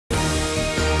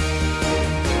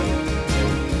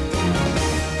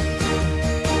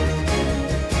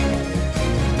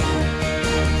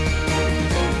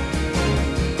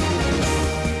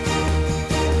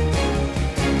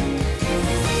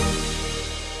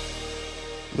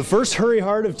The first Hurry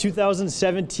Hard of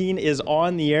 2017 is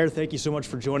on the air. Thank you so much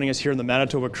for joining us here in the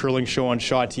Manitoba Curling Show on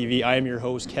Shaw TV. I am your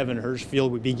host, Kevin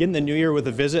Hirschfield. We begin the new year with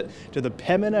a visit to the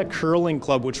Pembina Curling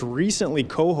Club, which recently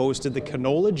co-hosted the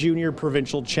Canola Junior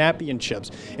Provincial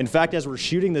Championships. In fact, as we're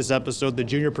shooting this episode, the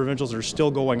Junior Provincials are still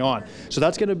going on. So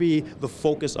that's going to be the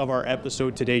focus of our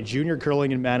episode today, Junior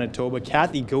Curling in Manitoba.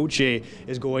 Cathy Gauthier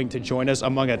is going to join us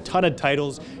among a ton of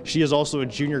titles. She is also a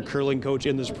junior curling coach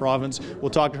in this province.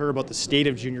 We'll talk to her about the state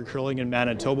of junior curling in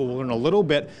Manitoba. We'll learn a little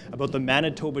bit about the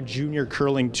Manitoba Junior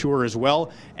Curling Tour as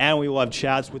well, and we will have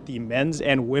chats with the men's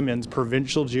and women's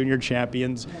provincial junior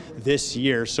champions this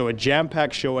year. So a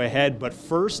jam-packed show ahead, but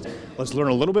first, let's learn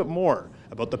a little bit more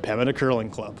about the Pembina Curling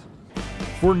Club.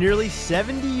 For nearly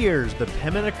 70 years, the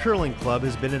Pembina Curling Club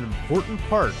has been an important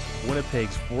part of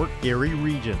Winnipeg's Fort Garry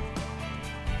region.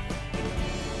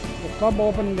 The club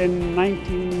opened in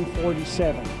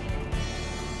 1947.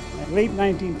 Late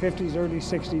 1950s, early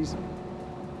 60s,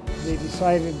 they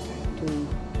decided to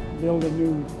build a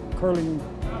new curling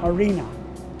arena.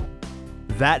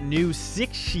 That new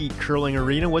 6-sheet curling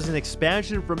arena was an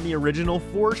expansion from the original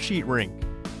 4-sheet rink,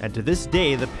 and to this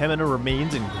day, the Pembina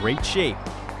remains in great shape.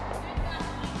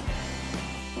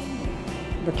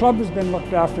 The club has been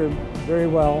looked after very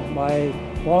well by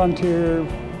volunteer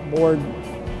board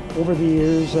over the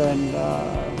years, and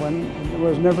when it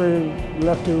was never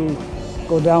left to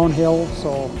go downhill,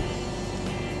 so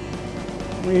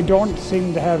we don't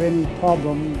seem to have any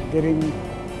problem getting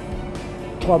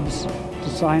clubs to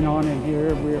sign on in here.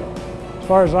 As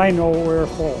far as I know, we're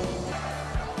full.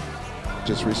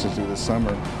 Just recently this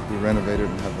summer, we renovated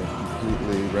and have a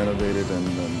completely renovated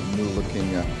and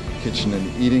new-looking kitchen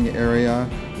and eating area.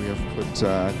 We have put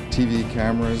TV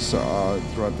cameras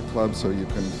throughout the club, so you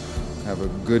can have a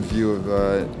good view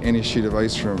of any sheet of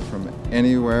ice from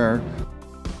anywhere.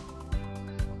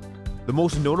 The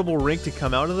most notable rink to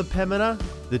come out of the Pembina,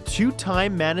 the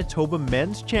two-time Manitoba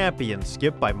men's champion,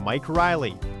 skipped by Mike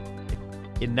Riley.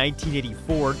 In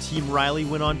 1984, Team Riley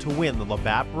went on to win the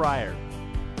Labatt Brier.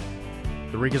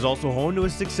 The rink is also home to a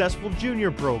successful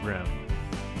junior program.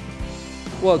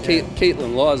 Well,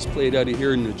 Caitlin Laws played out of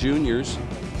here in the juniors,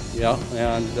 yeah,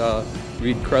 and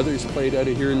Reed Crothers played out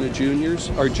of here in the juniors.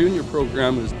 Our junior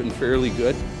program has been fairly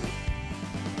good.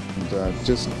 And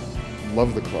just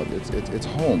love the club. It's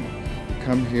home.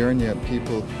 Come here and you have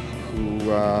people who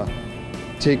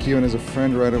take you in as a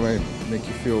friend right away, make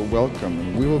you feel welcome.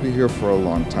 And we will be here for a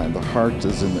long time. The heart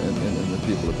is in the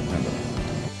people at the Pembina.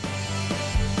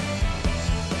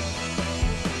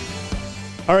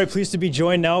 All right, pleased to be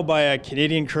joined now by a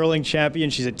Canadian curling champion.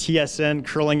 She's a TSN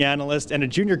curling analyst and a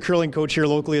junior curling coach here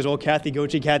locally as well, Cathy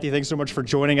Gauthier. Cathy, thanks so much for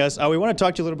joining us. We want to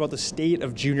talk to you a little about the state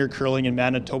of junior curling in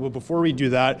Manitoba. Before we do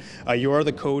that, you are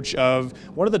the coach of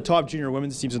one of the top junior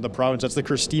women's teams in the province. That's the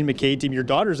Christine McKay team. Your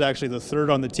daughter's actually the third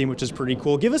on the team, which is pretty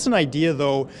cool. Give us an idea,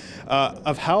 though,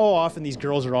 of how often these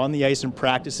girls are on the ice and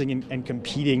practicing and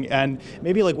competing, and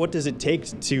maybe like what does it take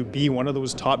to be one of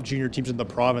those top junior teams in the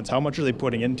province? How much are they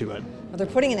putting into it? Well, they're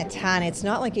putting in a ton. It's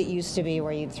not like it used to be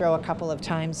where you'd throw a couple of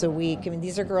times a week. I mean,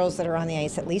 these are girls that are on the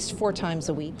ice at least 4 times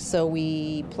a week. So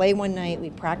we play one night, we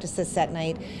practice the set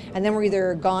night, and then we're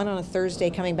either gone on a Thursday,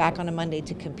 coming back on a Monday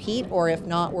to compete, or if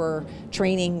not, we're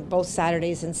training both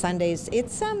Saturdays and Sundays. It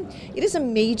is a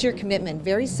major commitment,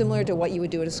 very similar to what you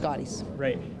would do at a Scotties.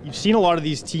 Right. You've seen a lot of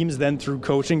these teams then through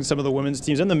coaching, some of the women's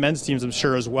teams and the men's teams, I'm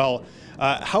sure, as well.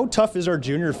 How tough is our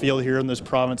junior field here in this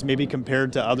province, maybe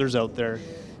compared to others out there?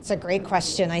 It's a great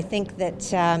question. I think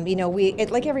that,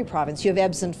 like every province, you have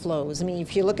ebbs and flows. I mean,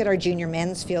 if you look at our junior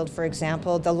men's field, for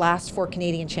example, the last 4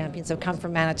 Canadian champions have come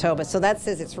from Manitoba. So that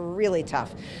says it's really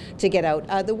tough to get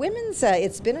out. The women's, it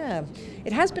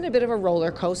has been a bit of a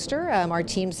roller coaster. Our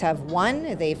teams have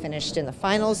won. They finished in the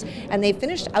finals, and they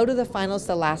finished out of the finals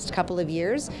the last couple of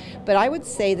years. But I would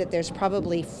say that there's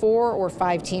probably 4 or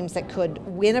 5 teams that could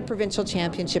win a provincial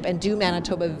championship and do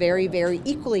Manitoba very, very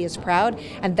equally as proud.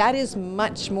 And that is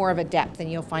much more of a depth than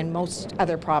you'll find most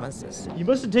other provinces. You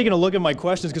must have taken a look at my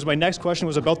questions, because my next question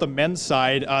was about the men's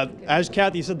side. As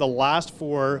Cathy said, the last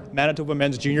 4 Manitoba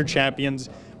men's junior champions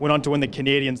went on to win the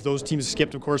Canadians. Those teams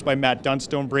skipped, of course, by Matt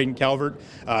Dunstone, Braden Calvert.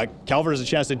 Calvert has a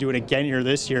chance to do it again here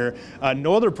this year.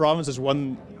 No other province has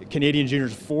won Canadian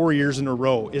juniors 4 years in a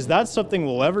row. Is that something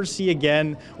we'll ever see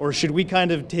again, or should we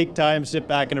kind of take time, sit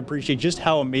back, and appreciate just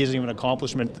how amazing of an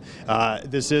accomplishment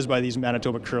this is by these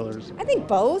Manitoba curlers? I think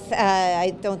both.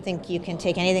 I don't think you can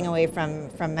take anything away from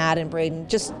Matt and Braden.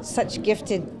 Just such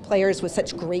gifted players with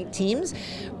such great teams.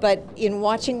 But in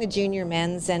watching the junior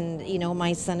men's, and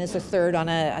my son is a third on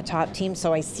a top team,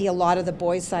 so I see a lot of the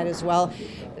boys' side as well.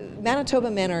 Manitoba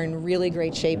men are in really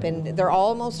great shape, and they're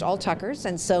almost all tuckers,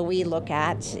 and so we look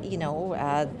at,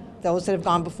 those that have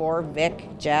gone before, Vic,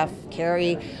 Jeff,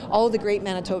 Carey, all of the great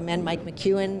Manitoba men, Mike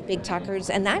McEwen, big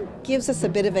tuckers, and that gives us a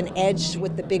bit of an edge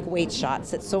with the big weight shots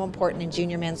that's so important in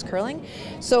junior men's curling.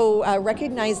 So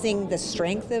recognizing the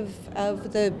strength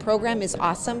of the program is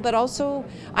awesome, but also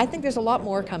I think there's a lot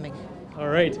more coming. All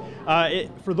right.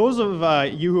 For those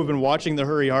of you who have been watching the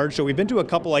Hurry Hard show, we've been to a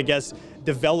couple, I guess,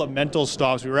 developmental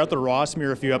stops. We were at the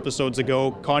Rossmere a few episodes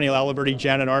ago. Connie Laliberty,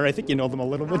 Janet Art, I think you know them a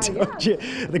little bit, don't you?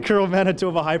 The Curl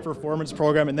Manitoba High Performance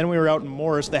Program. And then we were out in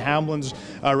Morris, the Hamlins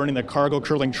running the Cargo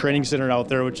Curling Training Center out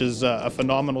there, which is a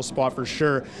phenomenal spot for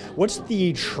sure. What's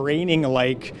the training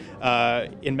like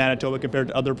in Manitoba compared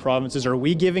to other provinces? Are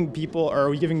we giving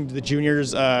the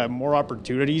juniors more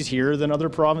opportunities here than other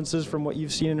provinces from what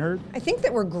you've seen and heard? I think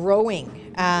that we're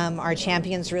growing our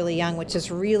champions really young, which is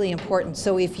really important.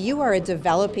 So if you are a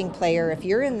developing player, if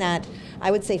you're in that,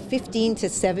 I would say 15 to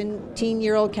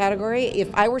 17-year-old category,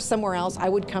 if I were somewhere else, I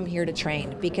would come here to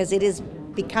train because it is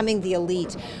becoming the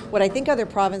elite. What I think other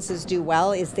provinces do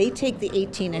well is they take the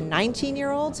 18 and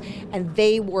 19-year-olds and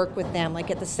they work with them,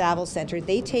 like at the Saville Center.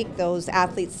 They take those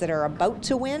athletes that are about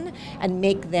to win and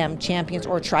make them champions,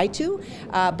 or try to.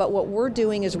 But what we're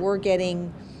doing is we're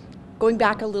going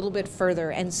back a little bit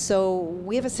further. And so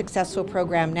we have a successful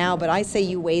program now, but I say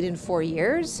you wait in 4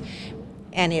 years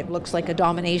and it looks like a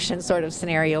domination sort of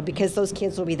scenario because those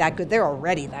kids will be that good. They're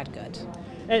already that good.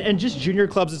 And just junior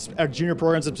clubs, junior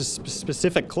programs,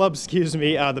 specific clubs, excuse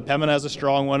me. The Pembina has a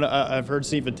strong one. I've heard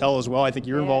Steve Vittel as well. I think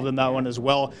you're involved in that one as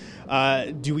well.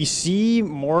 Do we see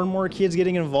more and more kids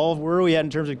getting involved? Where are we at in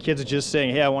terms of kids just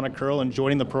saying, hey, I want to curl, and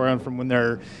joining the program from when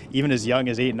they're even as young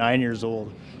as 8, 9 years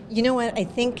old? You know what, I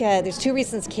think there's two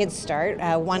reasons kids start.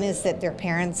 One is that their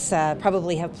parents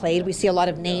probably have played. We see a lot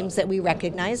of names that we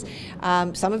recognize.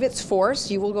 Some of it's forced.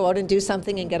 You will go out and do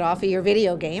something and get off of your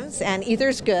video games, and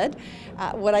either's good.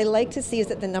 What I like to see is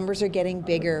that the numbers are getting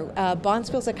bigger.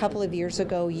 Bonspils a couple of years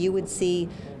ago, you would see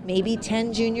maybe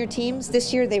 10 junior teams.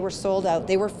 This year they were sold out.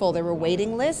 They were full. There were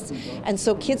waiting lists. And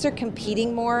so kids are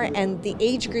competing more, and the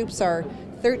age groups are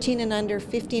 13 and under,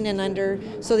 15 and under.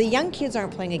 So the young kids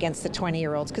aren't playing against the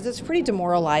 20-year-olds because it's pretty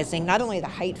demoralizing, not only the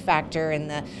height factor and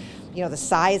the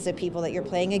size of people that you're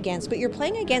playing against, but you're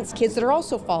playing against kids that are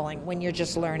also falling when you're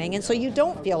just learning. And so you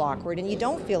don't feel awkward and you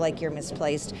don't feel like you're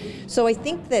misplaced. So I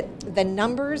think that the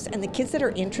numbers and the kids that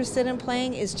are interested in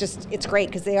playing it's great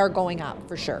because they are going up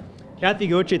for sure. Cathy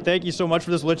Gauthier, thank you so much for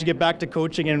this. We'll let you get back to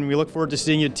coaching, and we look forward to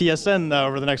seeing you at TSN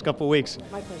over the next couple of weeks.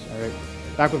 My pleasure. All right,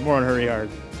 back with more on Hurry Hard.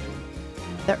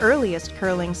 The earliest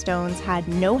curling stones had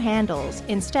no handles,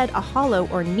 instead a hollow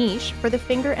or niche for the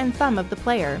finger and thumb of the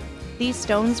player. These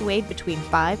stones weighed between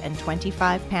 5 and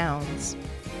 25 pounds.